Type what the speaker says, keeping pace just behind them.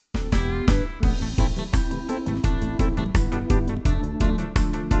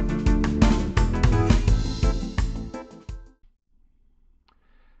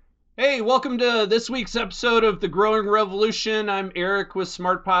Hey, welcome to this week's episode of The Growing Revolution. I'm Eric with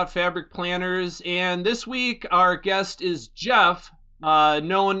Smart Pot Fabric Planners, and this week our guest is Jeff,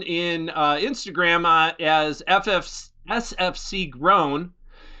 known in Instagram as SFC Grown.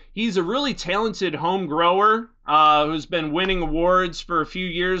 He's a really talented home grower who's been winning awards for a few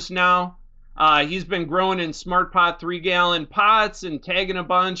years now. He's been growing in Smart Pot 3-gallon pots and tagging a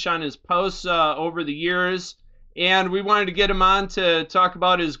bunch on his posts over the years. And we wanted to get him on to talk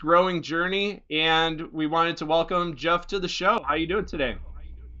about his growing journey. And we wanted to welcome Jeff to the show. How you doing today?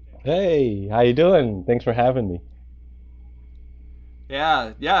 Hey, how you doing? Thanks for having me.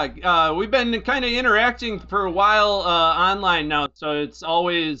 Yeah. We've been kind of interacting for a while online now, so it's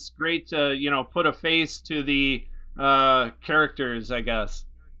always great to put a face to the characters, I guess.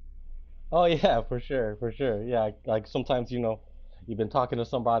 Oh yeah, for sure, for sure. Yeah, like sometimes you've been talking to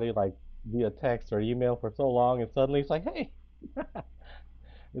somebody like via text or email for so long, and suddenly it's like, hey,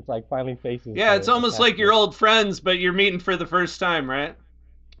 it's like finally faces Yeah, it's almost attached like to you're it. old friends, but you're meeting for the first time, right?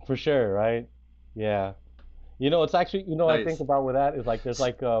 For sure, right? Yeah. It's actually, I think Nice. about with that is like there's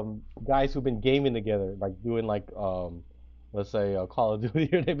like guys who've been gaming together, like doing like let's say Call of Duty,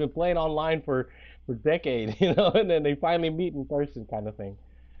 or they've been playing online for decades, and then they finally meet in person kind of thing.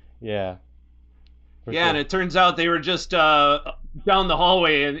 Yeah, for Yeah, and sure. it turns out they were just down the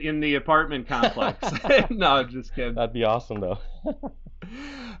hallway in the apartment complex. No, just kidding. That'd be awesome though.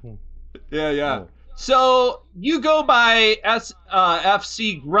 Yeah. Hmm. So you go by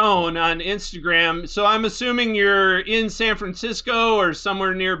FC Grown on Instagram. So I'm assuming you're in San Francisco or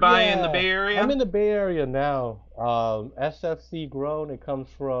somewhere nearby in the Yeah, Bay I'm Area. in the Bay Area now. SFC grown, it comes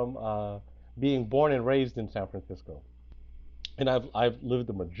from being born and raised in San Francisco. And I've lived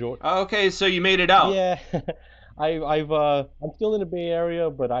the majority. Okay, so you made it out. Yeah, I'm still in the Bay Area,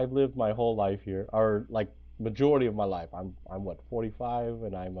 but I've lived my whole life here, or like majority of my life. I'm what, 45,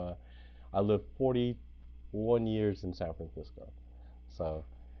 and I lived 41 years in San Francisco. So,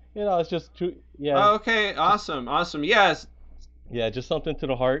 it's just true. Yeah, Okay, awesome. Yes, yeah, just something to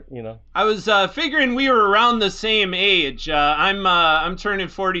the heart. I was figuring we were around the same age. I'm turning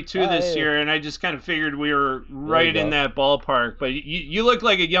 42 Ah, this hey, year, and I just kind of figured we were there you right in go. that ballpark. But you look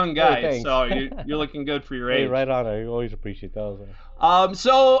like a young Hey, guy, thanks. so you're looking good for your Hey, age. right on. I always appreciate those.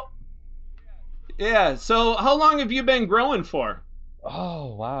 So yeah, so how long have you been growing for?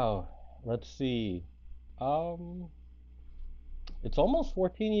 Oh, wow. Let's see. Um, it's almost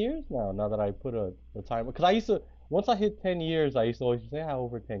 14 years now, now that I put a time. Because once I hit 10 years, I used to always say, yeah,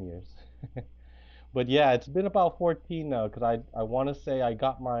 over 10 years. But yeah, it's been about 14 now, because I want to say I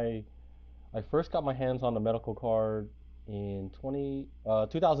first got my hands on the medical card in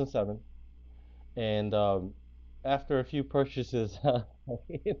 2007. And after a few purchases,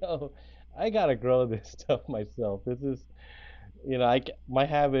 you know, I gotta grow this stuff myself. This is, my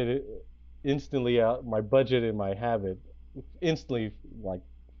habit instantly out, my budget and my habit instantly like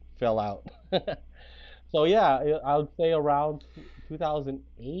fell out. So yeah, I would say around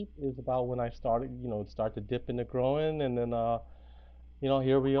 2008 is about when I started, start to dip into growing, and then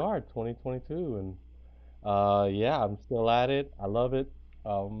here we are, 2022, and yeah, I'm still at it. I love it.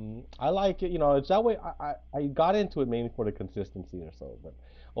 I like it. It's that way. I got into it mainly for the consistency or so, but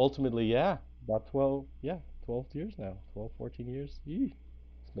ultimately, yeah, about 12 years now, 12, 14 years. Yee,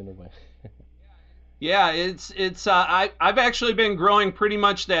 it's been away. Yeah, it's I've actually been growing pretty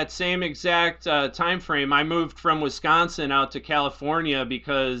much that same exact time frame. I moved from Wisconsin out to California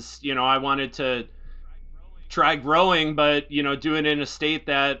because I wanted to try growing, but do it in a state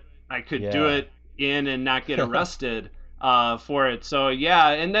that I could do Yeah. it in and not get arrested for it. So yeah,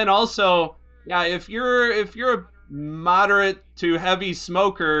 and then also yeah, if you're a moderate to heavy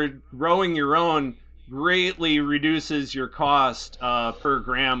smoker, growing your own greatly reduces your cost per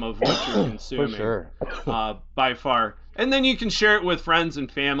gram of what you're For consuming sure. by far. And then you can share it with friends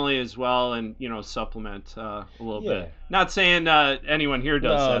and family as well, and supplement a little bit. Yeah. Not saying anyone here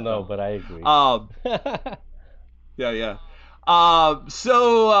does No, that no, though. but I agree. Uh, yeah.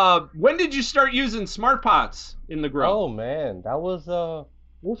 So when did you start using smart pots in the grow? Oh man, that was it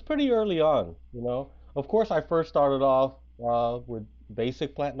was pretty early on. Of course, I first started off with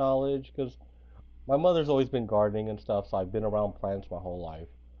basic plant knowledge because my mother's always been gardening and stuff, so I've been around plants my whole life.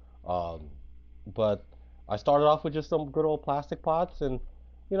 Um, but I started off with just some good old plastic pots, and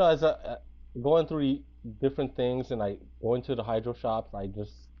as going through the different things, and I going to the hydro shops, I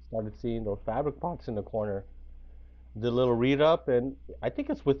just started seeing those fabric pots in the corner. Did a little read up, and I think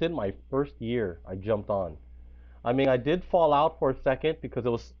it's within my first year I jumped on. I mean, I did fall out for a second because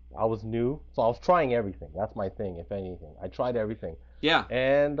I was new, so I was trying everything. That's my thing, if anything. I tried everything, Yeah.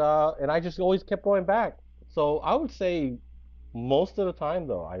 and I just always kept going back. So I would say, Most of the time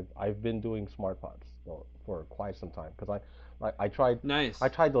though, I've been doing smart pots for quite some time because I tried I Nice.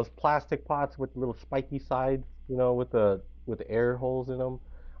 tried those plastic pots with little spiky sides, with the air holes in them.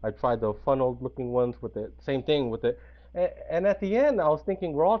 I tried the funneled looking ones with the same thing with it. And at the end, I was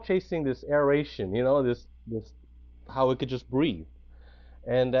thinking we're all chasing this aeration, this how it could just breathe.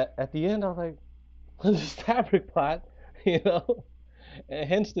 And at the end, I was like, this fabric pot, you know, and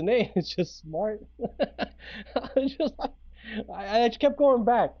hence the name. It's just smart. It's just like I just kept going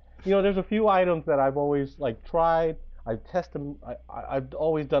back. There's a few items that I've always like tried. I've tested them. I've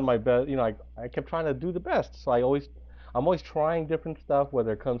always done my best. I kept trying to do the best. So I'm always trying different stuff,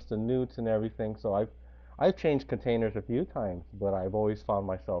 whether it comes to newts and everything. So I've changed containers a few times, but I've always found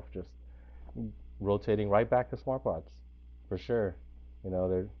myself just rotating right back to smart pots, for sure.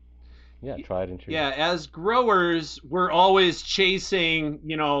 They're yeah, tried and true. Yeah, as growers, we're always chasing,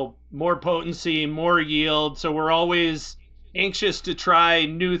 more potency, more yield. So we're always anxious to try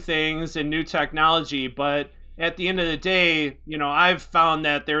new things and new technology. But at the end of the day, I've found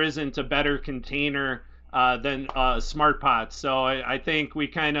that there isn't a better container than Smart Pots. So I think we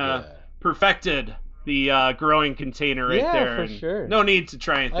kind of Yeah. perfected the growing container right Yeah, there, for and sure. no need to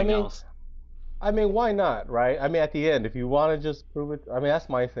try I anything mean, else. why not, right? At the end, if you want to just prove it, that's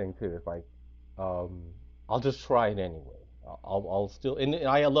my thing too. It's like, um, I'll just try it anyway. I'll still, and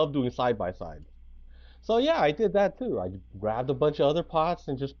I love doing side by sides. So yeah, I did that too. I grabbed a bunch of other pots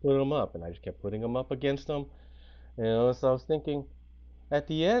and just put them up, and I just kept putting them up against them. So I was thinking, at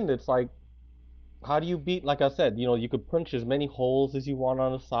the end, it's like, how do you beat? Like I said, you could punch as many holes as you want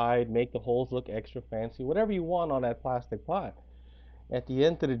on the side, make the holes look extra fancy, whatever you want on that plastic pot. At the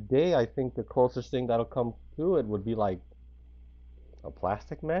end of the day, I think the closest thing that'll come to it would be like a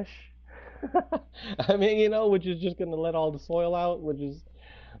plastic mesh. Which is just gonna let all the soil out,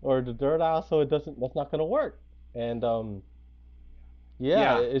 or the dirt out, so that's not gonna work. And yeah,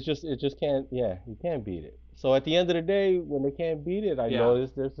 Yeah, it just can't, yeah, you can't beat it. So at the end of the day, when they can't beat it, I yeah.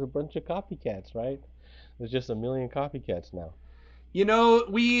 noticed there's a bunch of copycats, right? There's just a million copycats now.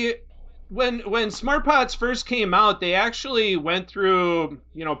 We when SmartPots first came out, they actually went through,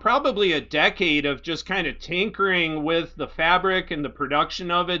 probably a decade of just kind of tinkering with the fabric and the production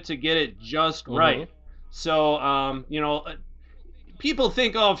of it to get it just Mm-hmm. right. So, people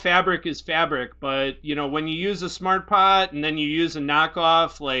think, oh, fabric is fabric, but when you use a smart pot and then you use a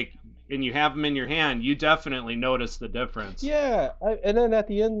knockoff, like, and you have them in your hand, you definitely notice the difference. Yeah, and then at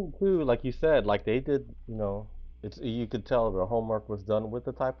the end too, like you said, like they did, it's you could tell the homework was done with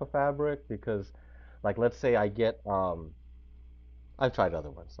the type of fabric because, like, let's say I get I've tried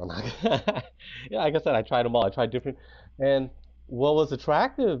other ones. I'm not yeah, like I said, I tried them all. I tried different, and what was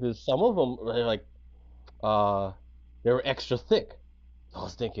attractive is some of them like uh they were extra thick. I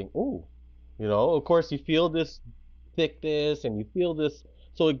was thinking, ooh, of course you feel this thickness and you feel this,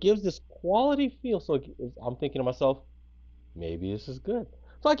 so it gives this quality feel. So I'm thinking to myself, maybe this is good.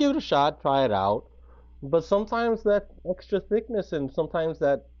 So I give it a shot, try it out. But sometimes that extra thickness and sometimes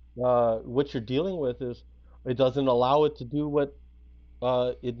that what you're dealing with is it doesn't allow it to do what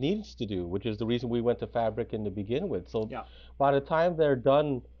it needs to do, which is the reason we went to fabric in to begin with. So Yeah, by the time they're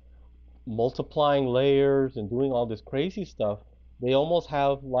done multiplying layers and doing all this crazy stuff, they almost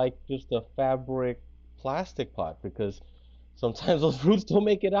have like just a fabric plastic pot because sometimes those roots don't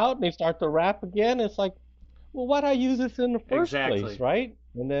make it out and they start to wrap again. It's like, well, why'd I use this in the first place, exactly. right?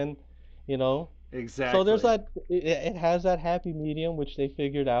 And then, you know, so there's Exactly. that. It has that happy medium which they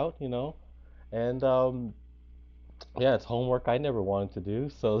figured out, and yeah, it's homework I never wanted to do.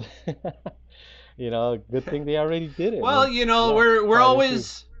 So, good thing they already did it. Well, And yeah, we're tried and true.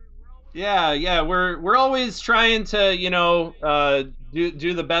 always, yeah, we're always trying to,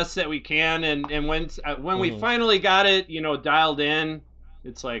 do the best that we can, and when we Hmm. finally got it, dialed in,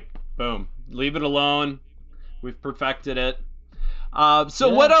 it's like boom, leave it alone. We've perfected it. So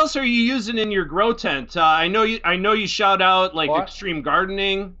what Yeah. else are you using in your grow tent? I know you shout out like What? extreme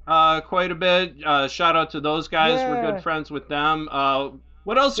gardening quite a bit. Shout out to those guys. We're good Yeah. friends with them.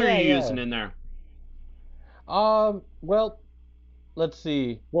 What else are Yeah. you Yeah. using in there? Well, let's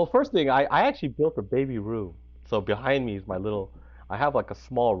see. Well, first thing, I actually built a baby room. So behind me is my little. I have like a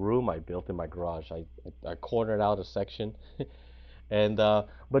small room I built in my garage. I cornered out a section, and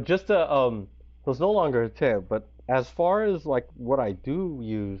but just to so it's no longer a tent. But as far as like what I do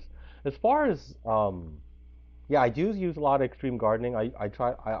use, as far as yeah, I do use a lot of extreme gardening. I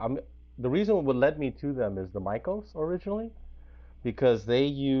try. I'm the reason what led me to them is the Mycos originally because they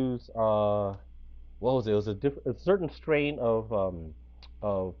use what was it? It was a certain strain of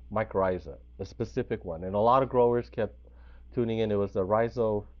mycorrhiza, a specific one, and a lot of growers kept tuning in. It was the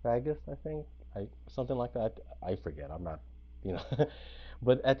rhizophagus, I think, something like that. I forget. I'm not. you know.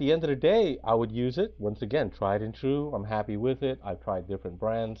 But at the end of the day, I would use it once again, tried and true. I'm happy with it. I've tried different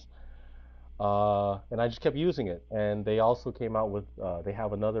brands, and I just kept using it. And they also came out with they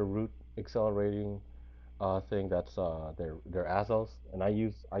have another root accelerating thing that's their Azos, and I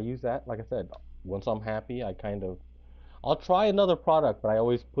use that. Like I said, once I'm happy, I kind of I'll try another product, but I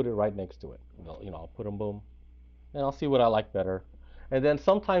always put it right next to it. I'll put them boom, and I'll see what I like better. And then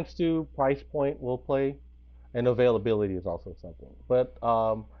sometimes too, price point will play, and availability is also something. But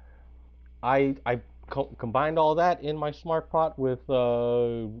I combined all that in my smart pot with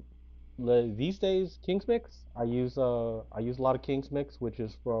these days King's Mix. I use a lot of King's Mix, which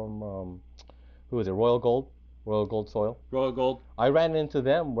is from who is it? Royal Gold soil. Royal Gold. I ran into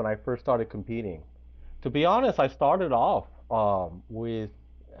them when I first started competing. To be honest, I started off with,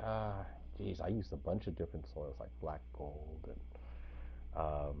 uh, geez, I used a bunch of different soils like black gold and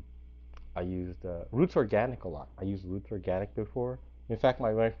um, I used Roots Organic a lot. I used Roots Organic before. In fact,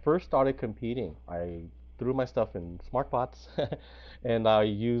 when I first started competing, I threw my stuff in smart pots and I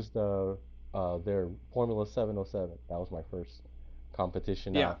used their Formula 707. That was my first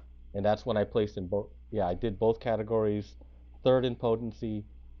competition Yeah. out. And that's when I placed in both, yeah, I did both categories, third in potency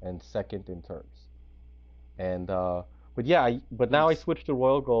and second in terms. And but yeah, but now I Nice. switched to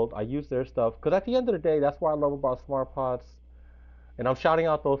Royal Gold. I use their stuff because at the end of the day, that's what I love about smart pots. And I'm shouting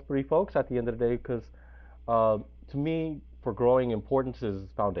out those three folks at the end of the day because uh, to me, for growing, importance is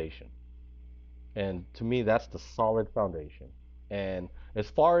foundation, and to me, that's the solid foundation. And as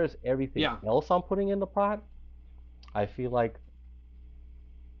far as everything Yeah. else I'm putting in the pot, I feel like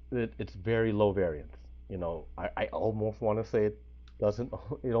it's very low variance. I almost want to say it doesn't,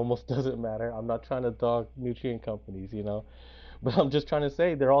 it almost doesn't matter. I'm not trying to dog nutrient companies, but I'm just trying to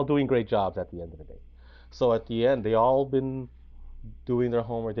say they're all doing great jobs at the end of the day. So at the end, they all been doing their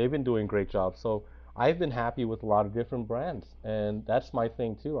homework. They've been doing great jobs. So I've been happy with a lot of different brands, and that's my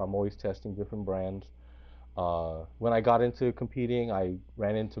thing too. I'm always testing different brands. When I got into competing, I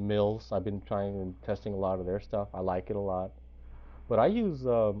ran into Mills. I've been trying and testing a lot of their stuff. I like it a lot. But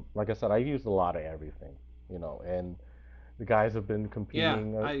like I said, I use a lot of everything, and the guys have been Yeah.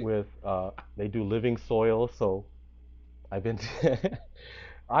 competing I with, they do living soil, so I've been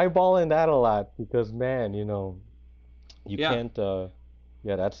eyeballing that a lot because man, you yeah. can't,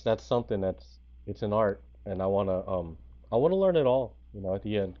 yeah, that's something it's an art, and I wanna learn it all, at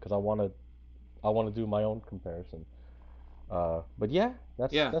the end because I wanna do my own comparison. But yeah,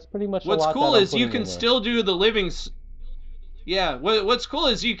 that's Yeah. that's pretty much a What's lot that cool I'm is you putting can in there. still do the yeah, what's cool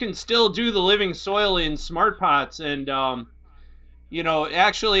is you can still do the living soil in smart pots and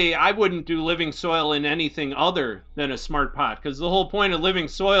actually, I wouldn't do living soil in anything other than a smart pot because the whole point of living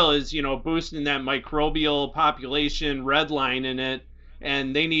soil is, boosting that microbial population red line in it,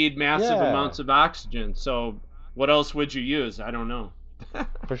 and they need massive Yeah, amounts of oxygen. So, what else would you use? I don't know.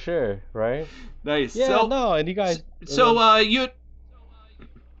 for sure, right? Nice. Yeah, no, and you guys, and So then, you.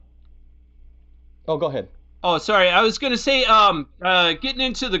 oh, go ahead. Oh, sorry. I was gonna say, getting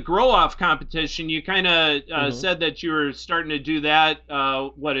into the grow off competition, you kind of Mm-hmm. said that you were starting to do that.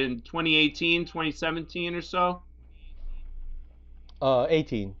 What in 2018, 2017 or so?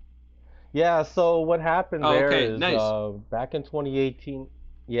 18. Yeah, so what happened Oh, there okay. is Nice. back in 2018,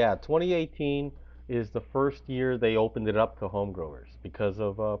 yeah, 2018 is the first year they opened it up to home growers because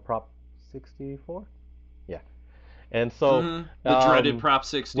of Prop 64. Yeah. And so The dreaded Prop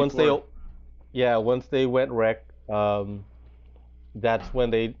once they 64. yeah, once they went rec, that's when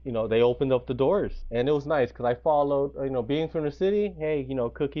they opened up the doors, and it was nice because I followed, being from the city, hey,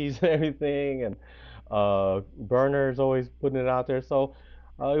 cookies and everything, and Burner's always putting it out there. So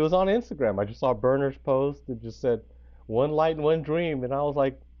it was on Instagram. I just saw Burner's post. It just said one light and one dream, and I was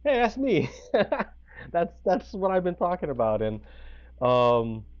like, hey, that's me. That's what I've been talking about. And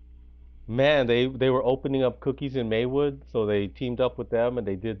um, man, they were opening up cookies in Maywood, so they teamed up with them and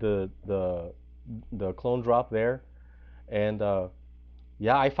they did the clone drop there. And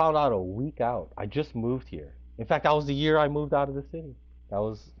yeah, I found out a week out. I just moved here. In fact, that was the year I moved out of the city. That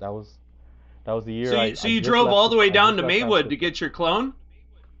was that was that was the So year you so you drove all the way I down just to left San Maywood to Francisco. get your clone?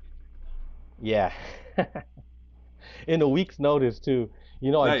 Yeah. In a week's notice too.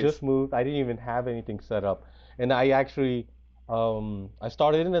 I just Nice. moved. I didn't even have anything set up. And I actually I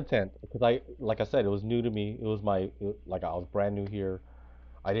started in a tent because like I said, it was new to me. It was like I was brand new here.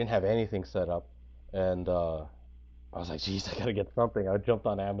 I didn't have anything set up. And I was like, geez, I gotta get something. I jumped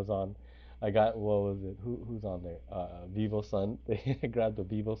on Amazon. I got, what was it? Who's on there? Vivo Sun. I grabbed the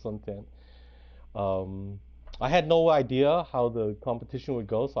Vivo Sun tent. Um, I had no idea how the competition would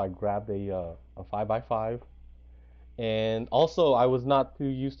go, so I grabbed a 5x5 And also, I was not too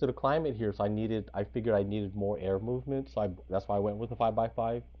used to the climate here, so I figured I needed more air movement, so that's why I went with a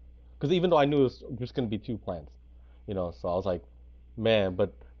 5x5. Because even though I knew it was just going to be two plants, so I was like, man,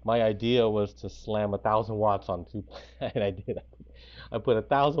 but my idea was to slam 1,000 watts on two plants, and I did. I put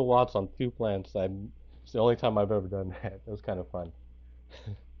 1,000 watts on two plants. It's the only time I've ever done that. It was kind of fun.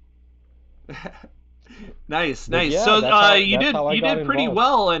 Nice, But nice. yeah, So you that's did how I you got did pretty involved.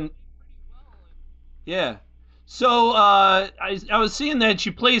 well, and yeah. So I was seeing that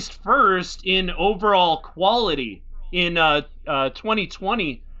you placed first in overall quality in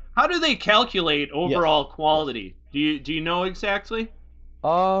 2020. How do they calculate Yes, overall yes. quality? Do you know exactly?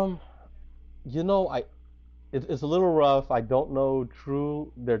 Um, you know, I it's a little rough. I don't know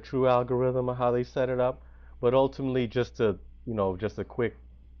their true algorithm of how they set it up, but ultimately, just a quick,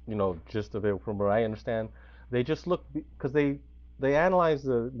 gist of it from what I understand, they just look because they analyze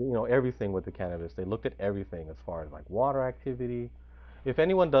everything with the cannabis. They looked at everything as far as like water activity. If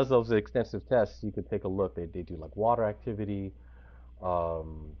anyone does those extensive tests, you could take a look. They do like water activity,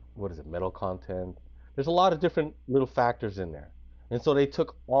 what is it, metal content. There's a lot of different little factors in there. And so they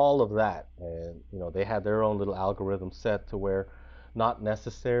took all of that and they had their own little algorithm set to where not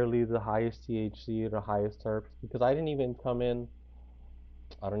necessarily the highest THC or the highest terps because I don't even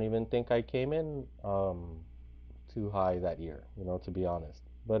think I came in too high that year, to be honest.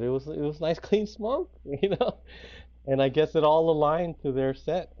 But it was nice clean smoke, And I guess it all aligned to their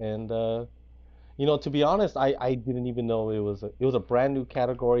set and to be honest, I didn't even know it was a brand new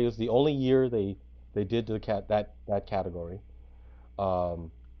category. It was the only year they did that category.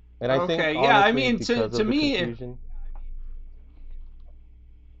 Um, and I think Okay, yeah. I honestly mean, to because to of the me, confusion.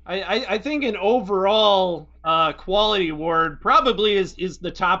 I think an overall quality award probably is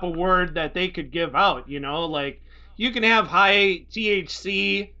the top award that they could give out. Like you can have high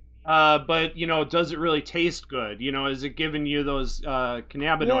THC, but does it really taste good? Is it giving you those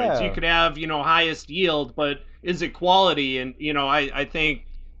cannabinoids? You Yeah, could have highest yield, but is it quality? And I think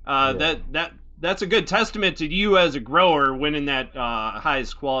yeah. that's a good testament to you as a grower winning that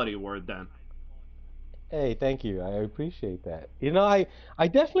highest quality award. Then. Hey, thank you. I appreciate that. I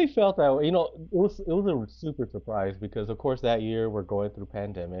definitely felt that way. It was a super surprise because of course that year we're going through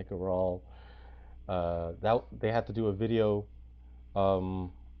pandemic and we're all that they had to do a video.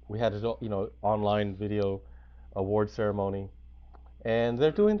 We had a online video award ceremony and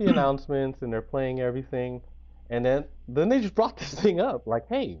they're doing the announcements and they're playing everything, and then they just brought this thing up like,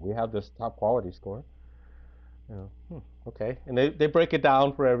 hey, we have this top quality score. Okay, and they break it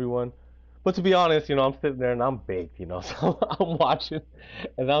down for everyone. But to be honest, I'm sitting there and I'm baked, so I'm watching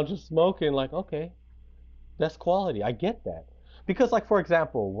and I'm just smoking like, okay, that's quality. I get that. Because like for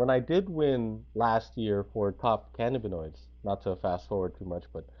example, when I did win last year for top cannabinoids, not to fast forward too much,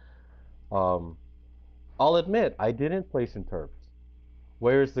 but um, I'll admit I didn't place in terps.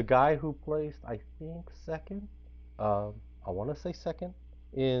 Whereas the guy who placed, I think second, um, I want to say second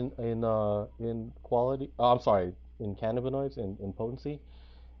in quality. Oh, I'm sorry, in cannabinoids and in potency,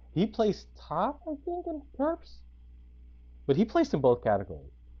 he placed top, I think, in terps, but he placed in both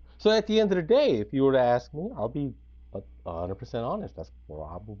categories. So at the end of the day, if you were to ask me, I'll be 100% honest. That's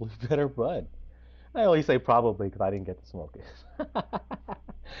probably better bud. I only say probably because I didn't get to smoke it.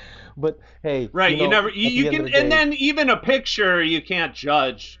 But hey, Right, at you the end can, of the and day, then even a picture you can't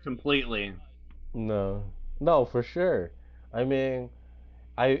judge completely. no, no, for sure. I mean,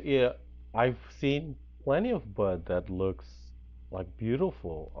 yeah, I've seen plenty of bud that looks like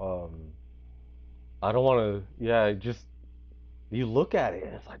beautiful. I don't want to, yeah, just you look at it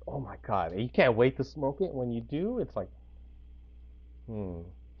and it's like, oh my God, and you can't wait to smoke it. When you do, it's like, hmm,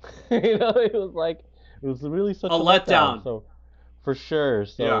 it was really A such a letdown. letdown. So for sure,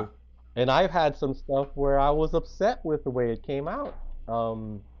 Yeah. and I've had some stuff where I was upset with the way it came out.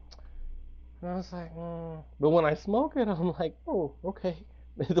 Um, And I was like, but when I smoke it, I'm like, oh, okay.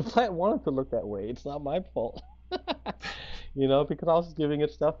 The plant wanted to look that way. It's not my fault. Because I was giving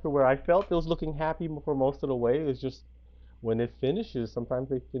it stuff to where I felt it was looking happy for most of the way. It's just when it finishes, sometimes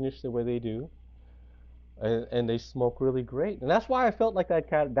they finish the way they do, and they smoke really great. And that's why I felt like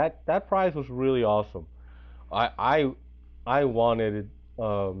that prize was really awesome. I I I wanted it,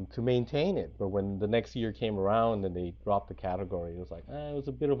 to maintain it, but when the next year came around and they dropped the category, it was like, it was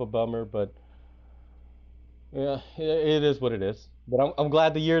a bit of a bummer, but yeah, it is what it is. But I'm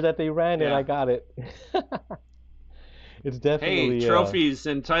glad the year that they ran it, I Yeah. got it. It's Hey, definitely trophies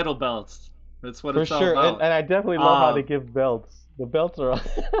and title belts. That's what for it's all sure, and about. and I definitely love how they Um, give belts. The belts are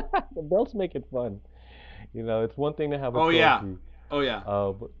the belts make it fun. It's one thing to have a oh yeah. trophy, Oh yeah.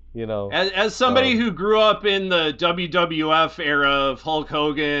 but you know. As somebody Um, who grew up in the WWF era of Hulk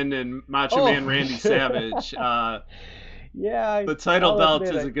Hogan and Macho oh, Man for Randy sure. Savage, Yeah, the title I'll belts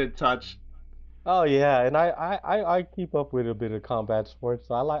admit is a it. good touch. Oh yeah, and I keep up with a bit of combat sports.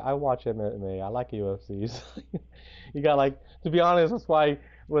 So I watch MMA. I like UFCs. You got like to be honest, that's why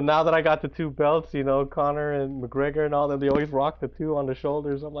when now that I got the two belts, you know, Connor and McGregor and all them, they always rock the two on the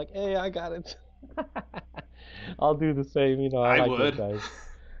shoulders. I'm like, hey, I got it. I'll do the same. You know, I I like those would. guys.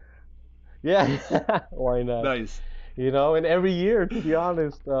 Yeah, why not? Nice. You know, and every year, to be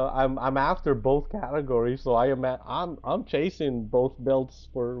honest, I'm after both categories, so I'm chasing both belts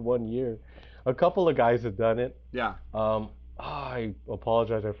for 1 year. A couple of guys have done it. Yeah. I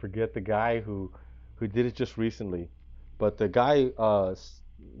apologize, I forget the guy who did it just recently, but the guy,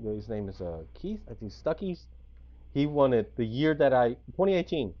 his name is Keith, I think Stuckey's. He won it the year that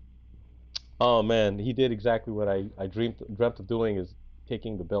 2018. Oh man, he did exactly what I dreamt of doing is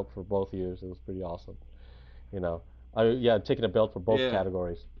taking the belt for both years. It was pretty awesome. You know, yeah, taking a belt for both Yeah.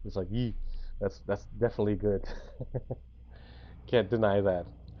 categories. It's like, yee, that's definitely good. Can't deny that.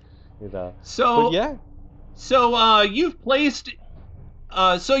 You know, but So yeah. you've placed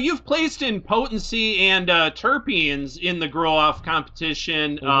in potency and terpenes in the grow off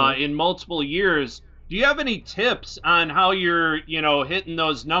competition Hmm. in multiple years. Do you have any tips on how you're, hitting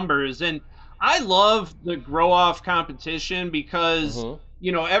those numbers? And I love the grow off competition because, Hmm.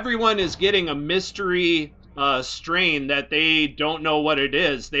 everyone is getting a mystery strain that they don't know what it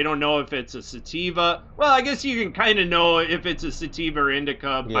is. They don't know if it's a sativa. Well, I guess you can kind of know if it's a sativa or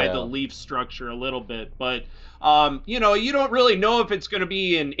indica by the Yeah. leaf structure a little bit, but you don't really know if it's going to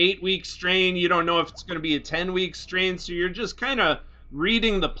be an 8 week strain. You don't know if it's going to be a 10 week strain. So you're just kind of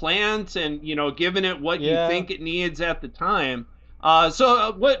reading the plant and, giving it what you Yeah. think it needs at the time.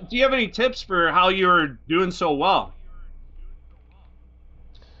 What do you have any tips for how you're doing so well?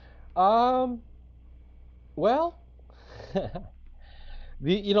 Um, well,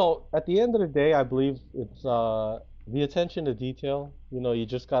 at the end of the day, I believe it's the attention to detail. You know, you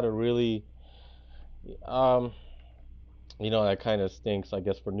just gotta really um that kind of stinks, I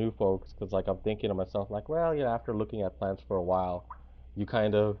guess, for new folks, because like I'm thinking to myself, like, well, after looking at plants for a while, you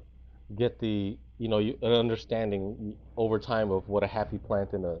kind of get an understanding over time of what a happy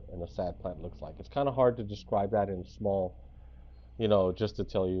plant and a sad plant looks like. It's kind of hard to describe that in small, just to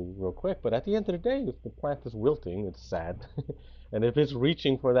tell you real quick. But at the end of the day, if the plant is wilting, it's sad. And if it's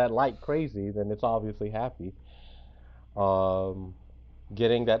reaching for that light crazy, then it's obviously happy. Um,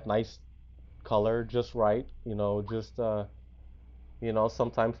 Getting that nice color just right,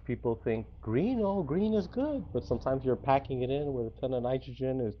 sometimes people think green, oh, green is good, but sometimes you're packing it in with a ton of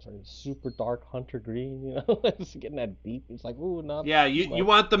nitrogen. It's turning super dark hunter green, it's getting that deep. It's like, ooh, not Yeah, too you much.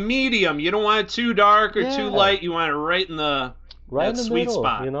 want the medium. You don't want it too dark or too Yeah, light. You want it right in right in that the sweet middle,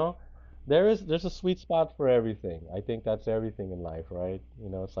 spot. there's a sweet spot for everything. I think that's everything in life, right?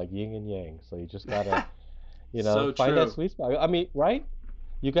 It's like yin and yang. So you just gotta, So find that true. sweet spot. I mean, right?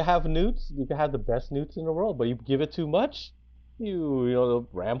 You can have newts, you can have the best newts in the world, but you give it too much, they'll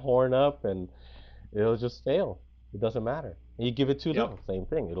ram horn up and it'll just fail. It doesn't matter. And you give it too Yep. little, same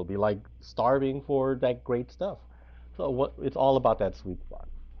thing. It'll be like starving for that great stuff. So it's all about that sweet spot.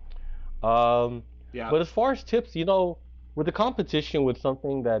 Um, Yeah. but as far as tips, with the competition with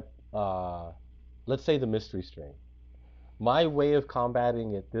something that, uh, let's say the mystery strain, my way of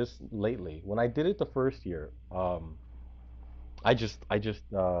combating it this lately, when I did it the first year, I just,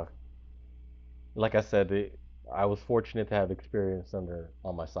 like I said, I was fortunate to have experience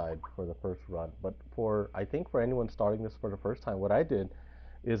on my side for the first run. But I think for anyone starting this for the first time, what I did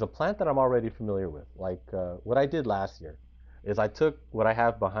is a plant that I'm already familiar with. Like what I did last year is I took what I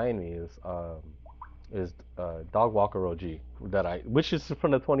have behind me is Dog Walker OG which is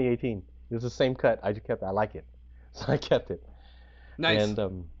from the 2018. It's the same cut. I just kept. I like it, so I kept it. Nice.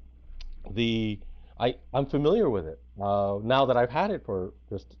 And the I'm familiar with it now that I've had it for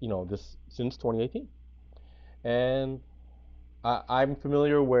this since 2018, and I'm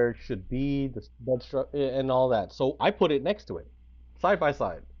familiar where it should be, the bud and all that. So I put it next to it, side by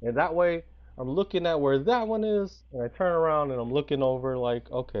side, and that way I'm looking at where that one is, and I turn around and I'm looking over like,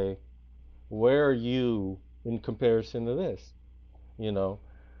 okay, where are you in comparison to this? You know,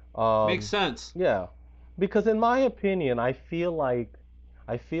 Makes um, sense. yeah, because in my opinion, I feel like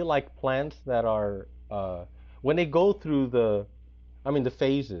plants that are when they go through the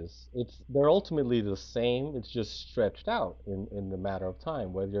phases, they're ultimately the same. It's just stretched out in the matter of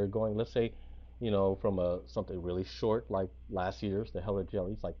time. Whether you're going, let's say, from something really short like last year's, the Hella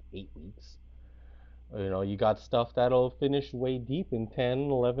Jellies, like 8 weeks. You got stuff that'll finish way deep in 10,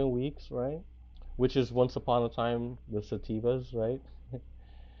 11 weeks, right? Which is once upon a time the sativas, right?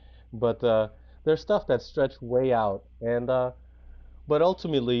 But there's stuff that's stretched way out, and but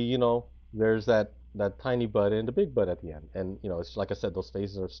ultimately, there's that tiny bud and the big bud at the end, and it's like I said, those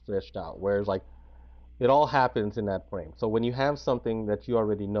phases are stretched out. Whereas like it all happens in that frame. So when you have something that you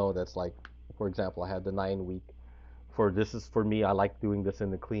already know, that's like, for example, I had the 9 week for this is for me. I like doing this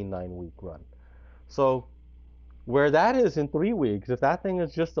in the clean 9 week run. So where that is in 3 weeks, if that thing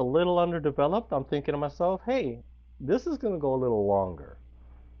is just a little underdeveloped, I'm thinking to myself, hey, this is going to go a little longer.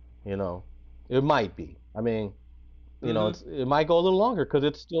 You know, it might be. I mean, Hmm. it might go a little longer because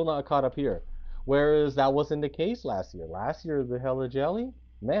it's still not caught up here. Whereas that wasn't the case last year. Last year, the Hella Jelly,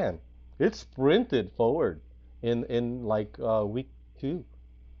 man, it sprinted forward in like week 2.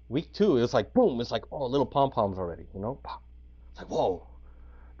 Week 2, it's like boom, it's like oh, little pom poms already. Pop. It's like whoa,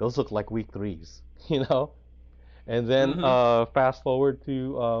 those look like week threes. You know. And then Hmm. fast forward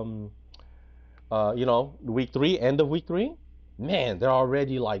to week 3, end of week 3, man, they're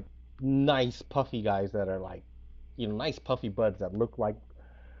already like nice puffy guys that are like, nice puffy buds that look like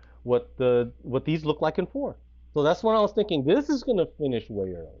what these look like in 4. So that's when I was thinking this is gonna finish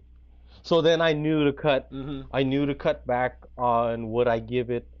way early. So then Hmm. I knew to cut back on what I give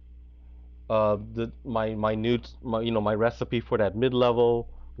it. My newts, my recipe for that mid level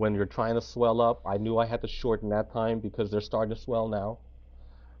when you're trying to swell up. I knew I had to shorten that time because they're starting to swell now.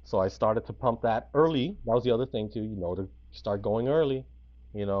 So I started to pump that early. That was the other thing too, to start going early,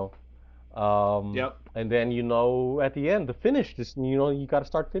 you know. Yep. And then at the end, the finish, just you got to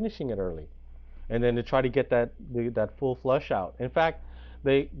start finishing it early, and then to try to get that full flush out. In fact,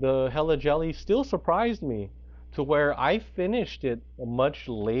 the Hella Jelly still surprised me to where I finished it much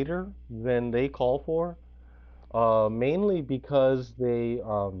later than they call for, mainly because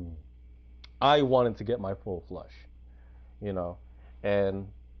I wanted to get my full flush you know. And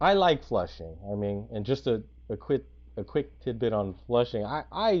I like flushing. I mean, and just a quick tidbit on flushing.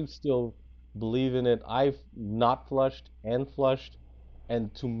 I still believe in it. I've not flushed and flushed,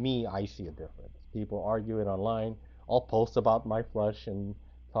 and to me, I see a difference. People argue it online. I'll post about my flush and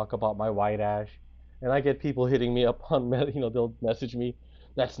talk about my white ash, and I get people hitting me up on, they'll message me,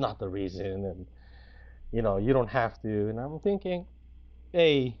 that's not the reason, and you don't have to. And I'm thinking,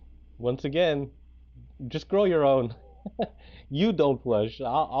 hey, once again, just grow your own. You don't flush.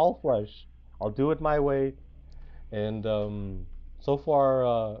 I'll flush. I'll do it my way. And so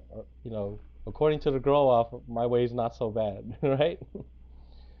far, according to the grow off, my way is not so bad, right?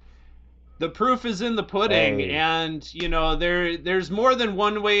 The proof is in the pudding, Hey, and there's more than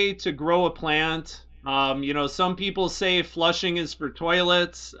one way to grow a plant. Some people say flushing is for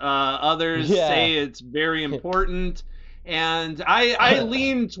toilets. Others yeah. say it's very important, and I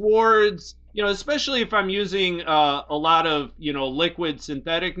lean towards, especially if I'm using a lot of liquid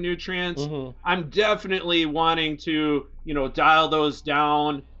synthetic nutrients. Hmm. I'm definitely wanting to dial those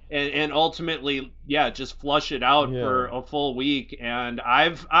down and ultimately, yeah, just flush it out for Yeah, a full week. And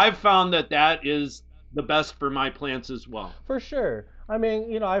I've found that that is the best for my plants as well. for sure. I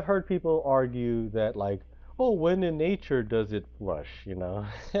mean, I've heard people argue that like, oh, when in nature does it flush? And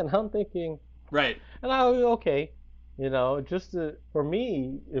I'm thinking, Right. and okay, just for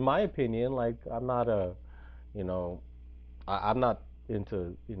me, in my opinion, like you know, I'm not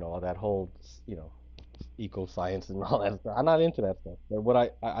into that whole eco science and all that stuff. I'm not into that stuff. But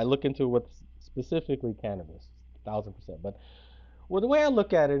what I look into what's specifically cannabis, 1,000%. But well, the way I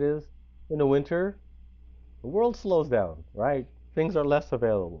look at it is, in the winter, the world slows down, right? Things are less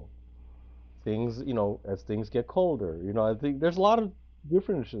available. Things, as things get colder, I think there's a lot of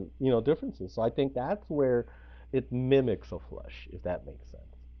differences. So I think that's where it mimics a flush, if that makes sense.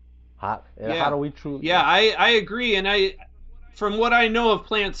 How Yeah. do we truly, Yeah, yeah. I agree. And from what I know of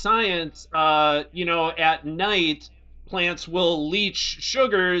plant science, at night, plants will leach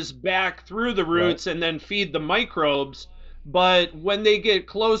sugars back through the Right? roots and then feed the microbes. But when they get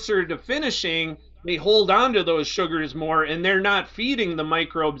closer to finishing, they hold on to those sugars more and they're not feeding the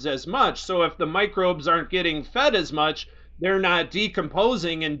microbes as much. So if the microbes aren't getting fed as much, they're not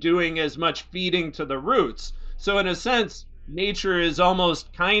decomposing and doing as much feeding to the roots. So, in a sense, nature is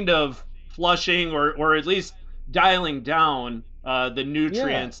almost kind of flushing or at least dialing down the Yeah.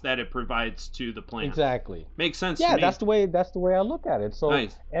 nutrients that it provides to the plant. Exactly. Makes sense to Yeah, that's me. the way I look at it. So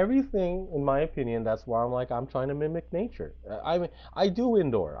Nice. everything, in my opinion, that's why I'm trying to mimic nature. I mean, I do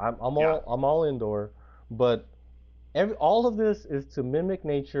indoor. Yeah. I'm all indoor, but all of this is to mimic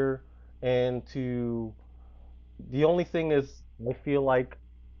nature and to the only thing is I feel like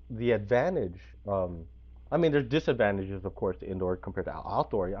the advantage. I mean, there's disadvantages, of course, to indoor compared to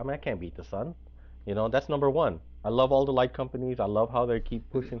outdoor. I mean, I can't beat the sun. That's number one. I love all the light companies. I love how they keep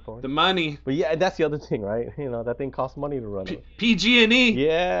pushing for it. The money. But yeah, that's the other thing, right? That thing costs money to run. PG&E.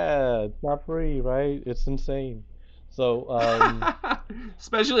 Yeah, it's not free, right? It's insane. So,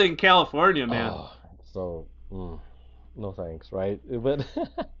 Especially in California, man. oh, so no thanks, right? But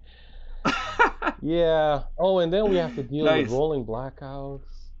yeah. Oh, and then we have to deal with Nice. rolling blackouts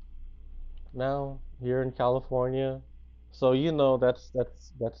now here in California. So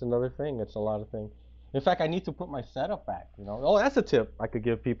that's another thing. It's a lot of things. In fact, I need to put my setup back. Oh, that's a tip I could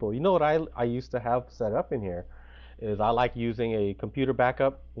give people. You know what I used to have set up in here is I like using a computer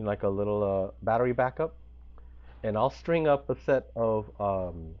backup, like a little battery backup, and I'll string up a set of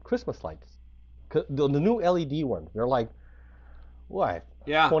Christmas lights. The new LED ones, they're like what,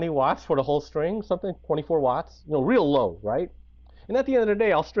 Yeah. 20 watts for the whole string, something 24 watts, real low, right? And at the end of the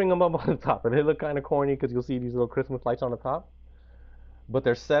day, I'll string them up on the top, and they look kind of corny because you'll see these little Christmas lights on the top, but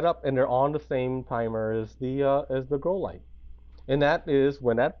they're set up and they're on the same timer as the grow light. And that is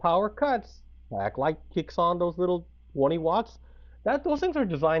when that power cuts, back light kicks on those little 20 watts. Those things are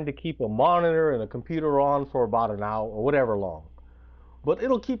designed to keep a monitor and a computer on for about an hour or whatever long. But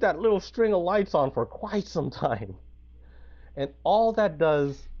it'll keep that little string of lights on for quite some time. And all that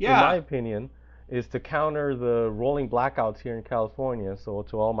does, in my Yeah. opinion, is to counter the rolling blackouts here in California. So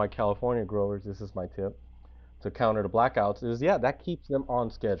to all my California growers, this is my tip to counter the blackouts is, yeah, that keeps them on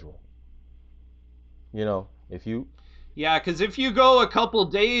schedule. If you Yeah, because if you go a couple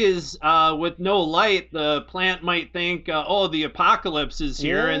days with no light, the plant might think, oh, the apocalypse is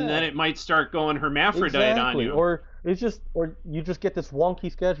here, and then Yeah, it might start going hermaphrodite on exactly. you. Or you just get this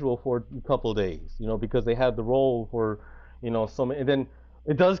wonky schedule for a couple of days, because they had the roll for, and then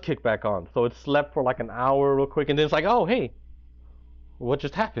it does kick back on. So it slept for like an hour real quick, and then it's like, oh, hey, what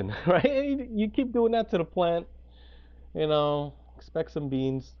just happened, right? And you keep doing that to the plant, expect some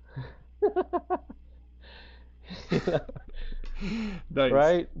beans, you know, Nice.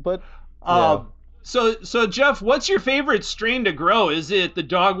 right? But yeah, Um, so Jeff, what's your favorite strain to grow? Is it the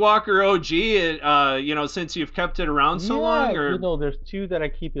Dog Walker OG? Since you've kept it around so yeah, long, or there's two that I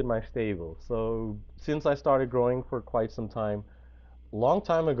keep in my stable. So since I started growing for quite some time, long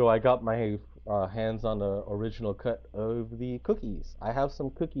time ago, I got my hands on the original cut of the cookies. I have some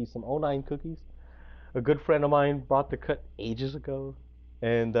cookies, some '09 cookies. A good friend of mine bought the cut ages ago,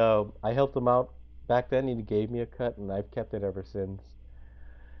 and I helped him out back then. He gave me a cut, and I've kept it ever since.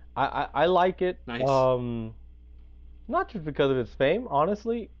 I like it, nice? not just because of its fame.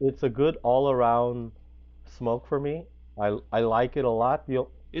 Honestly, it's a good all-around smoke for me. I like it a lot.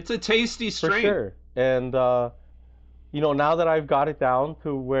 It's a tasty For strain. sure. And now that I've got it down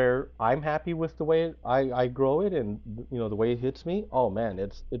to where I'm happy with the way I grow it, and the way it hits me, oh man,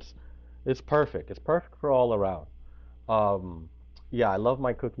 it's perfect. It's perfect for all around. Um, yeah, I love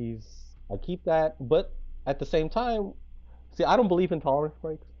my cookies. I keep that, but at the same time, see, I don't believe in tolerance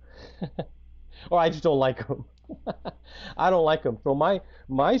breaks, or I just don't like them. I don't like them. So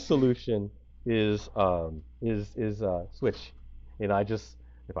my solution is switch. I just,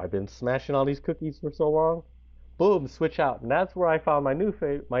 if I've been smashing all these cookies for so long, boom, switch out. And that's where I found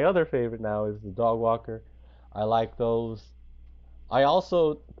my other favorite now is the dog walker. I like those. I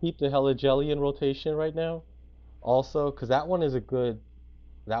also keep the Hella Jelly in rotation right now. Also, because that one is a good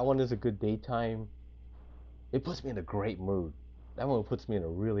daytime. It puts me in a great mood. That one puts me in a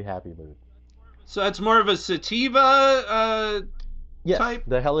really happy mood. So that's more of a sativa Yes, type.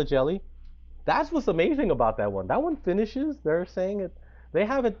 the Hella Jelly. That's what's amazing about that one. That one finishes. They're saying it. They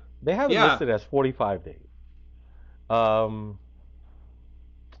have it Yeah. listed as 45 days. Um,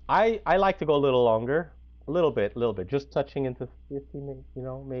 I like to go a little longer, a little bit, just touching into 50,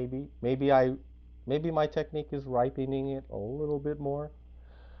 maybe my technique is ripening it a little bit more.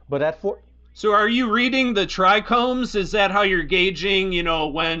 But at four, So are you reading the trichomes? Is that how you're gauging,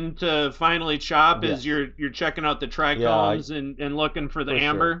 when to finally chop? Is yes, you're checking out the yeah, trichomes and looking for the for sure,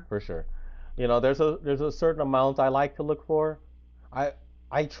 amber? for sure. There's a certain amount I like to look for. I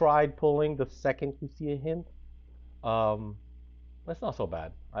I tried pulling the second you see a hint. Um, that's not so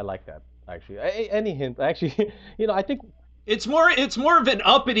bad. I like that actually. Any hint actually. I think It's more of an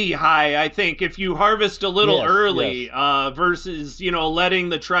uppity high, I think, if you harvest a little yes, early, yes, versus letting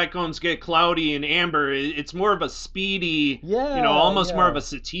the trichomes get cloudy and amber. It's more of a speedy, yeah, almost more of yeah. a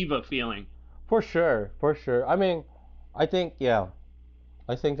sativa feeling. For sure, for sure. I mean, I think yeah,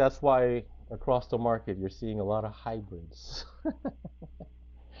 I think that's why across the market you're seeing a lot of hybrids.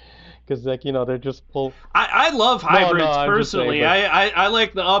 Because they're just pull. I love No, no, hybrids I'm just saying, personally. but I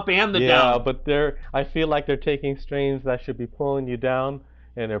like the up and the yeah, down. but I feel like they're taking strains that should be pulling you down,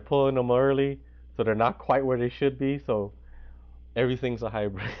 and they're pulling them early, so they're not quite where they should be. So Everything's a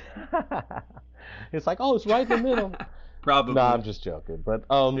hybrid. It's like, oh, it's right in the middle. No, Probably. I'm just joking. But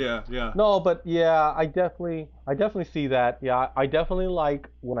Yeah, yeah. no, but yeah, I definitely see that. Yeah, I definitely like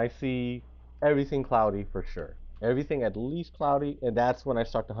when I see everything cloudy for sure. Everything at least cloudy, and that's when I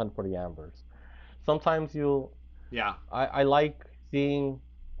start to hunt for the ambers. Sometimes Yeah. I like seeing,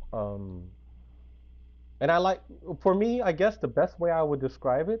 um, and I like, for me, I guess the best way I would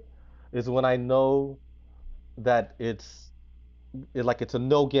describe it is when I know that like it's a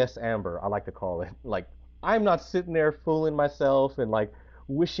no guess amber. I like to call it. Like I'm not sitting there fooling myself and like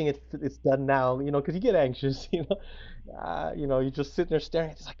wishing it's done now, because you get anxious, you're just sitting there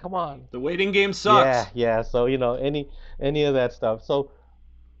staring. It's like, come on. The waiting game Yeah, sucks. yeah. So any of that stuff. So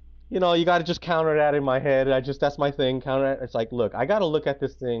you got to just counter that in my head. That's my thing. Counter it. It's like, look, I got to look at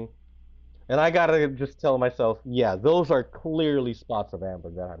this thing, and I got to just tell myself, yeah, those are clearly spots of amber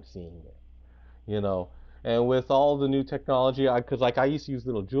that I'm seeing there. You know, and with all the new technology, because like I used to use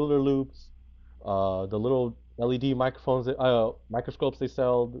little jeweler loops, the little LED microscopes they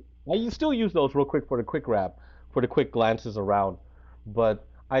sell. I still use those real quick for the quick wrap, for the quick glances around. But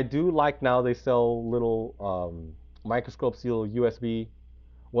I do like now they sell little microscopes, little USB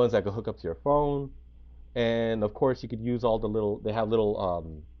ones that can hook up to your phone. And of course, you could use all the little. They have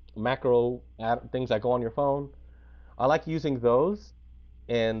little macro things that go on your phone. I like using those,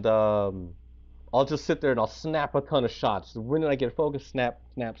 and I'll just sit there and I'll snap a ton of shots. When I get focused, snap,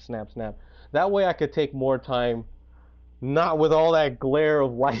 snap, snap, snap. That way I could take more time, not with all that glare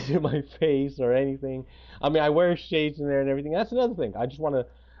of light in my face or anything. I mean, I wear shades in there and everything. That's another thing.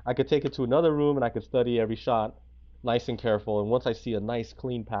 I could take it to another room and I could study every shot nice and careful. And once I see a nice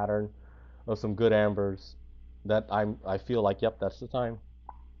clean pattern of some good ambers, I feel like, yep, that's the time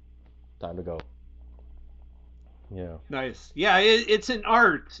to go. Yeah. Nice. Yeah, it's an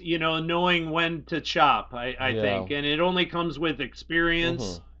art, knowing when to chop, I Yeah. think. And it only comes with Mhm.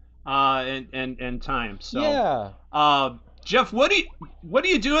 experience and time. So, Yeah. uh, Jeff, what do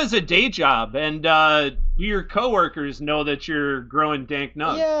you do as a day job? And do your coworkers know that you're growing dank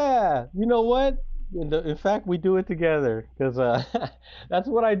nug? Yeah, you know what? In fact, we do it together because that's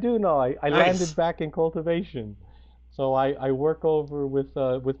what I do now. I landed Nice. back in cultivation, so I work over with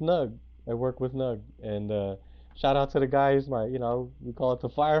Nug. I work with Nug, and shout out to the guys. We call it the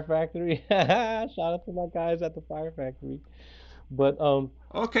Fire Factory. Shout out to my guys at the Fire Factory. But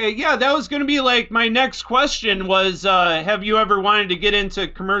Okay, yeah, that was going to be like my next question was have you ever wanted to get into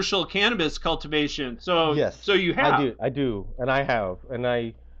commercial cannabis cultivation? So yes, you have. I do, and I have, and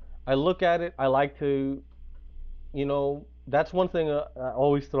I look at it. I like to that's one thing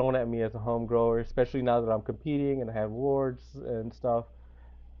always thrown at me as a home grower, especially now that I'm competing and I have awards and stuff.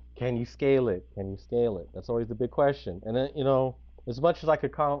 Can you scale it? Can you scale it? That's always the big question. And then, as much as I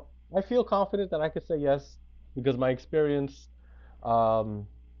feel confident that I could say yes because my experience, um,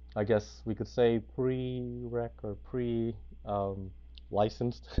 I guess we could say pre-rec or um,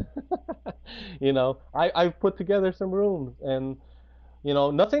 licensed. I've put together some rooms and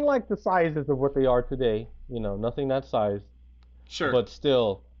nothing like the sizes of what they are today. Nothing that size, Sure. but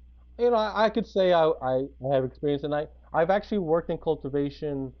still, I could say I have experience, and I've actually worked in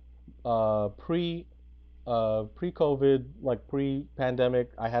cultivation pre-COVID, like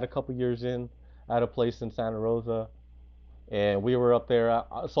pre-pandemic. I had a couple years in at a place in Santa Rosa, and we were up there.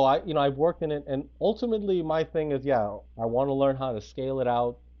 So I've worked in it, and ultimately my thing is, yeah, I want to learn how to scale it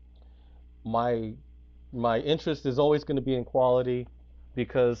out. My my interest is always going to be in quality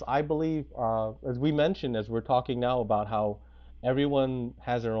because I believe, as we mentioned, as we're talking now about how everyone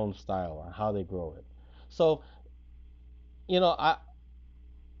has their own style on how they grow it. So, I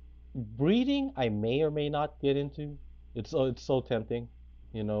breeding I may or may not get into. It's so tempting,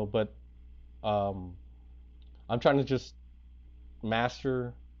 but um, I'm trying to just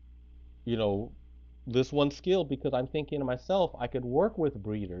master, you know, this one skill because I'm thinking to myself I could work with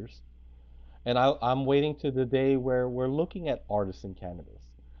breeders. And I'm waiting to the day where we're looking at artisan cannabis.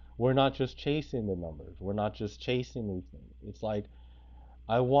 We're not just chasing the numbers. We're not just chasing these things. It's like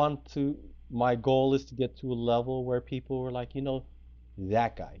I want to. My goal is to get to a level where people were like,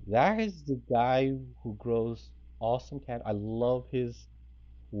 that guy. That is the guy who grows awesome can. I love his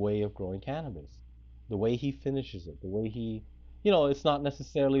way of growing cannabis. The way he finishes it, the way it's not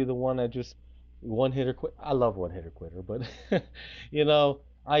necessarily the one that just one hitter quit. I love one hitter quitter, but you know,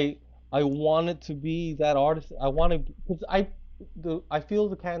 I I want it to be that artist. I want to because I feel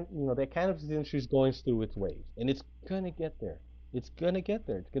the cannabis industry is going through its waves, and it's gonna get there. It's gonna get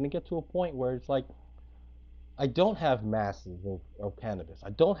there. It's gonna get to a point where it's like I don't have masses of cannabis.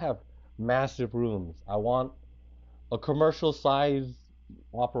 I don't have massive rooms. I want a commercial size,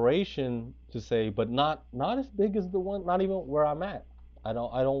 operation to say, but not as big as the one, not even where I'm at. I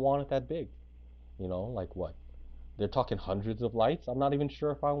don't want it that big. You know, like what? They're talking hundreds of lights. I'm not even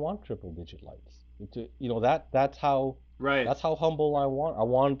sure if I want triple digit lights. You know, Right. that's how humble I want. I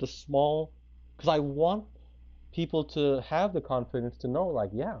want the small, because I want people to have the confidence to know,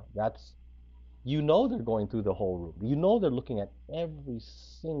 like, yeah, that's, you know, they're going through the whole room. You know, they're looking at every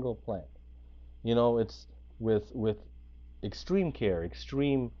single plant. You know, it's with extreme care,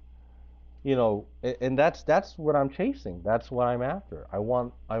 extreme, you know, and that's what I'm chasing. That's what I'm after. I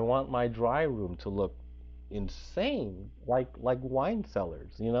want my dry room to look insane, like wine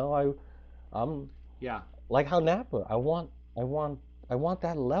cellars. You know, I'm Yeah. like how Napa. I want I want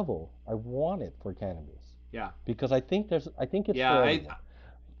that level. I want it for cannabis Yeah. because I think it's Yeah. for I everyone.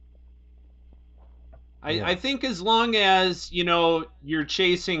 I Yeah. think as long as, you're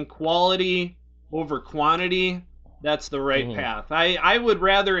chasing quality over quantity, that's the right Hmm. path. I would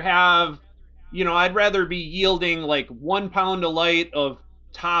rather have, I'd rather be yielding like 1 pound a light of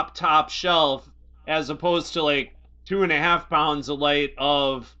top shelf as opposed to like 2.5 pounds a light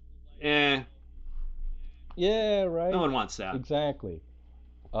of, eh, Yeah, no right. one wants that. Exactly.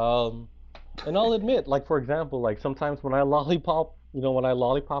 Um, and I'll admit, like for example, like sometimes when I lollipop, when I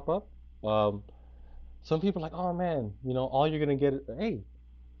lollipop up, um, some people are like, oh man, all you're gonna get is, hey,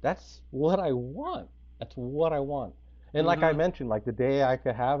 that's what I want. That's what I want. And like I Mm-hmm. mentioned, like the day I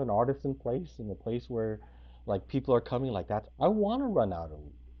could have an artisan place in a place where like people are coming like that, I want to run out of.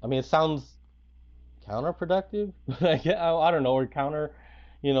 I mean, it sounds counterproductive, but I don't know, or counter,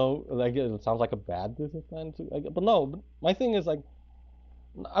 like it sounds like a bad business plan too. But no, but my thing is like,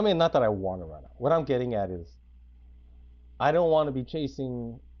 I mean, not that I want to run out. What I'm getting at is I don't want to be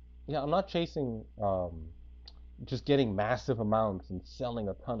chasing. Yeah, I'm not chasing just getting massive amounts and selling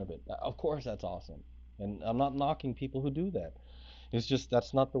a ton of it. Of course, that's awesome, and I'm not knocking people who do that. It's just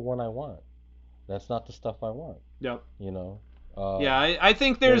that's not the one I want. That's not the stuff I want. Yep. You know, Yeah, um, I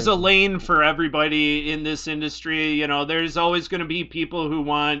think there's there's a lane for everybody in this industry. There's always going to be people who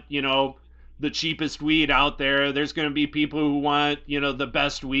want, the cheapest weed out there. There's going to be people who want, the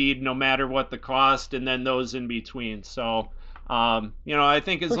best weed no matter what the cost, and then those in between. So, I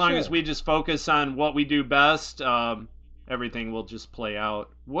think as for long as sure. we just focus on what we do best, everything will just play out.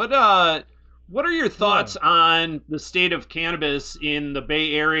 What are your Yeah. thoughts on the state of cannabis in the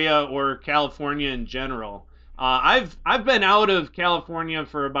Bay Area or California in general? I've been out of California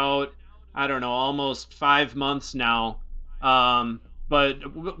for about, I don't know, almost 5 months now. Um, but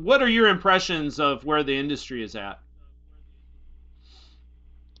what are your impressions of where the industry is at?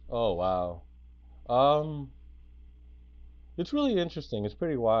 Oh wow. Um, it's really interesting. It's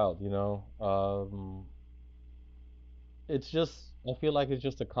pretty wild. It's just I feel like it's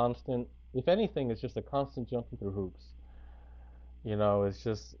just a constant. If anything, it's just a constant jumping through hoops. It's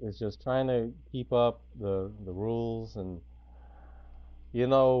just trying to keep up the rules and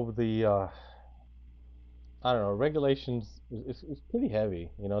the I don't know, regulations is pretty heavy.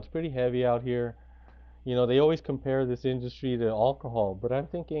 It's pretty heavy out here. They always compare this industry to alcohol, but I'm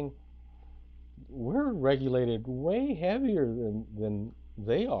thinking we're regulated way heavier than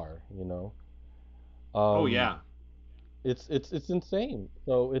they are. Oh Um, yeah, it's insane.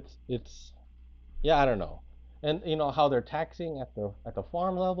 So it's yeah, I don't know. And how they're taxing at the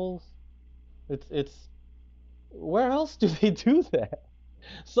farm levels. It's where else do they do that?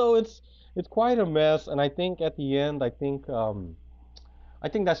 So it's quite a mess, and I think at the end, I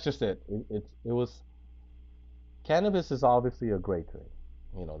think that's just it. It was cannabis is obviously a great thing.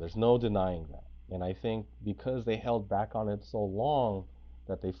 There's no denying that. And I think because they held back on it so long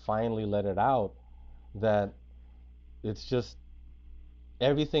that they finally let it out, that it's just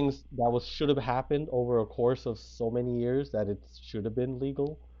everything that was should have happened over a course of so many years that it should have been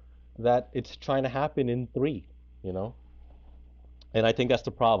legal, that it's trying to happen in three, you know? And I think that's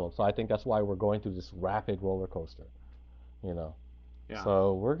the problem. So I think that's why we're going through this rapid roller coaster, you know. yeah,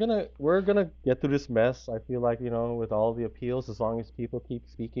 So we're gonna get through this mess. I feel like, with all the appeals, as long as people keep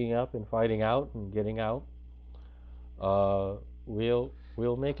speaking up and fighting out and getting out, uh, we'll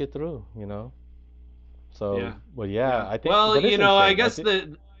make it through, So, yeah, but yeah, yeah. I think, Well, but it's I insane. I guess think,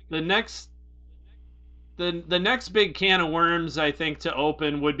 the next the next big can of worms I think to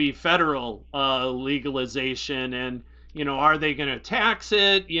open would be federal legalization, and are they going to tax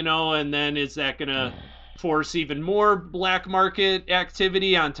it? And then is that going to force even more black market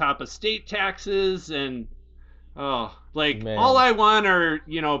activity on top of state taxes? And oh, like all man, I want are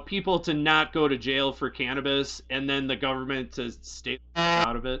people to not go to jail for cannabis, and then the government to stay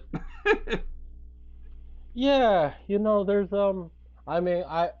out of it. yeah, there's I mean,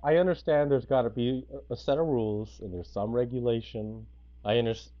 I understand there's got to be a set of rules and there's some regulation, I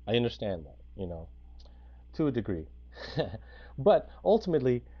understand that, to a degree. But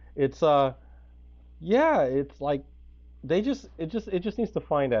ultimately, it's yeah, it's like it just needs to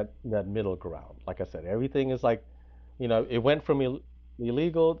find that middle ground. Like I said, everything is like, it went from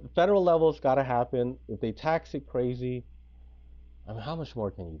illegal. Federal level's got to happen. If they tax it crazy, I mean, how much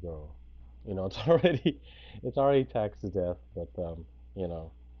more can you go? It's already it's already taxed to death. But you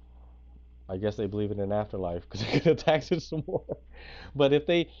know, I guess they believe in an afterlife because they're gonna tax it some more. But if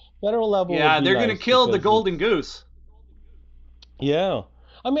they federal level would Yeah, be they're gonna nice kill the because golden it's goose. yeah.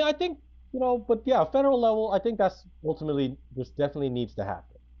 I mean, I think, but yeah, federal level, I think that's ultimately this definitely needs to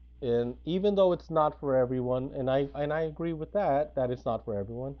happen. And even though it's not for everyone, and I agree with that it's not for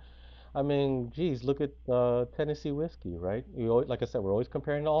everyone. I mean, geez, look at Tennessee whiskey, right? Like I said, we're always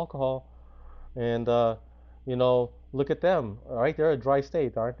comparing to alcohol, and look at them, all right? They're a dry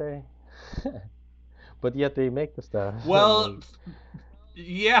state, aren't they? But yet they make the stuff. I Well, mean,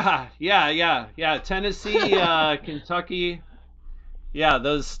 yeah. Tennessee, Kentucky, yeah,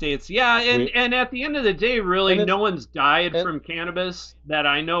 those states. Yeah, and we and at the end of the day, really, and no it's one's died and from cannabis that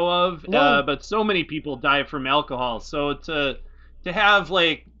I know of. no, But so many people die from alcohol. So to have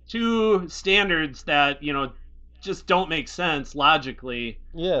like two standards that just don't make sense logically,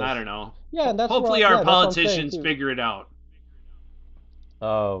 I yes, don't know. yeah, and that's Hopefully, what our yeah, that's what I'm saying politicians too. figure it out.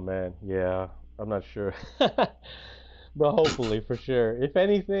 Oh man, yeah, I'm not sure, but hopefully for sure. If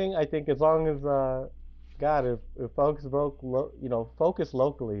anything, I think as long as God, if folks focus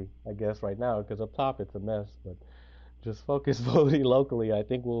locally, I guess right now because up top it's a mess, but just focus voting locally, I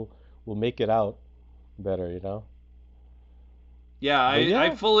think we'll make it out better. Yeah, But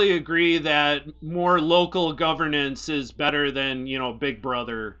I yeah, fully agree that more local governance is better than, Big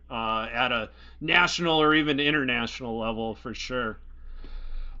Brother at a national or even international level for sure.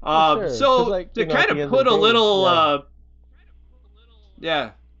 for sure, because So like to at kind the of end of the put a day, little, yeah,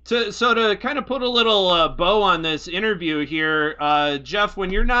 yeah, to kind of put a little bow on this interview here, Jeff,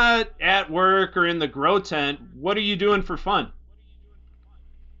 when you're not at work or in the grow tent, what are you doing for fun?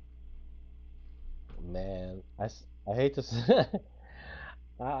 man, I hate to say,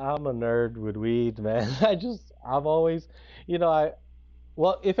 I'm a nerd with weed, man. I've always, you know, I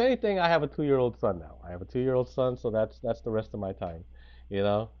Well, if anything, I have a 2-year old son now. I have a 2-year old son, so that's the rest of my time. You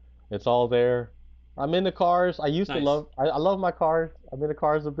know, it's all there. I'm into cars. Nice, I love my cars. I'm into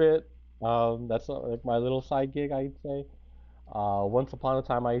cars a bit. That's like my little side gig, I'd say. Once upon a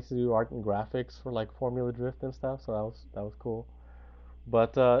time, I used to do art and graphics for like Formula Drift and stuff, so that was cool.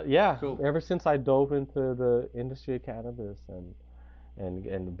 But yeah, cool. ever since I dove into the industry of cannabis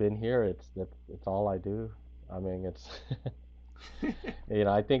and been here, it's all I do. I mean, it's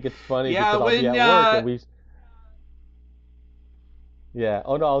I think it's funny Yeah, because I'll be when at work and yeah.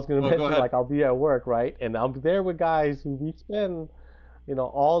 Oh no, I was gonna oh, go mention ahead. like I'll be at work, right? And I'm there with guys who we spend,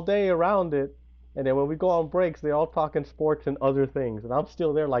 all day around it. And then when we go on breaks, they're all talking sports and other things. And I'm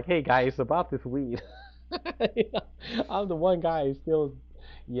still there like, hey guys, about this weed. You know, I'm the one guy who's still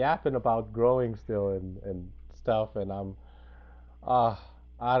yapping about growing still and stuff. And uh,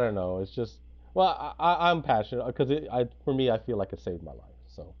 I don't know. It's just, well, I'm passionate because for me, I feel like it saved my life.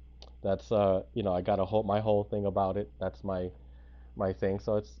 So that's, I got a my whole thing about it. That's my thing.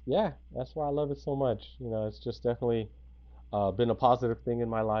 So yeah, that's why I love it so much. It's just definitely been a positive thing in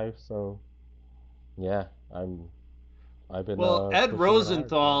my life. So yeah, I've been Well, Ed pushing it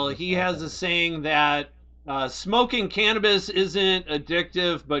hard. Yeah, Rosenthal, he has a unapologetic. saying that smoking cannabis isn't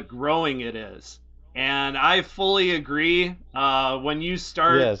addictive, but growing it is. And I fully agree. When you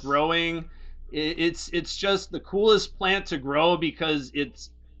start Yes. growing, it's just the coolest plant to grow because it's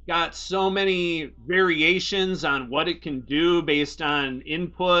got so many variations on what it can do based on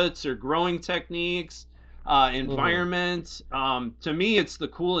inputs or growing techniques, Hmm. environment. To me, it's the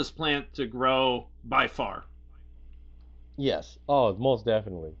coolest plant to grow by far. Yes. Oh, most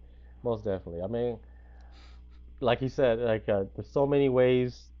definitely. Most definitely. I mean, like you said, like there's so many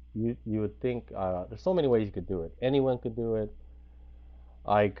ways you would think there's so many ways you could do it. Anyone could do it.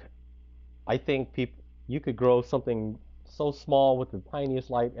 Like I think people you could grow something so small with the tiniest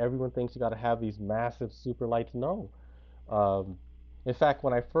light. Everyone thinks you got to have these massive super lights. No. Um, in fact,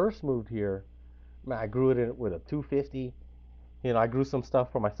 when I first moved here, man, I grew it with a 250. I grew some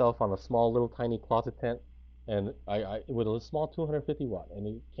stuff for myself on a small little tiny closet tent, and I with a small 250 watt, and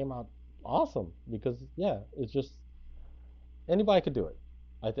it came out awesome because yeah, it's just anybody could do it.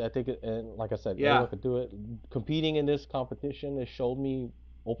 I think, and like I said, Yeah. anyone could do it. Competing in this competition has showed me,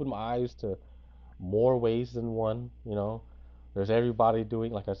 opened my eyes to more ways than one. There's everybody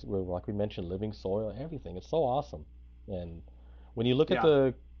doing like we mentioned, living soil, everything. It's so awesome. And when you look at Yeah.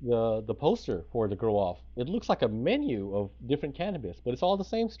 the poster for the grow off. It looks like a menu of different cannabis, but it's all the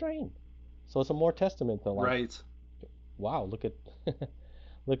same strain. So it's a more testament to like, Right. wow, look at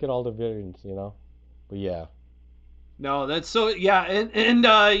look at all the variants, you know. But yeah, No, that's so yeah, and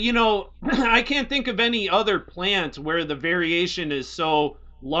I can't think of any other plant where the variation is so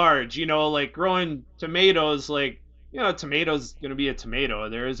large. Like growing tomatoes, like tomatoes going to be a tomato.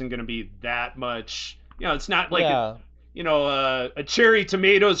 There isn't going to be that much. It's not like yeah, a cherry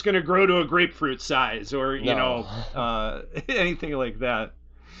tomato is going to grow to a grapefruit size, or no, anything like that.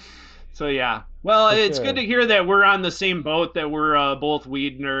 So yeah. Well, for it's good sure. to hear that we're on the same boat, that we're both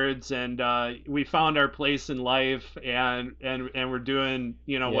weed nerds, and we found our place in life, and we're doing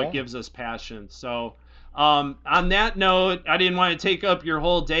what Yeah, gives us passion. So on that note, I didn't want to take up your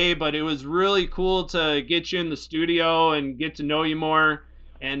whole day, but it was really cool to get you in the studio and get to know you more,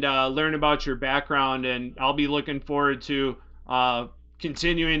 and learn about your background. And I'll be looking forward to uh,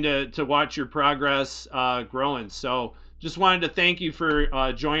 continuing to watch your progress growing. So just wanted to thank you for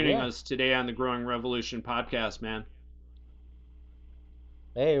joining yeah. us today on the Growing Revolution podcast, man.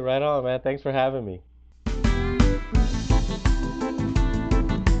 Hey, right on, man. Thanks for having me.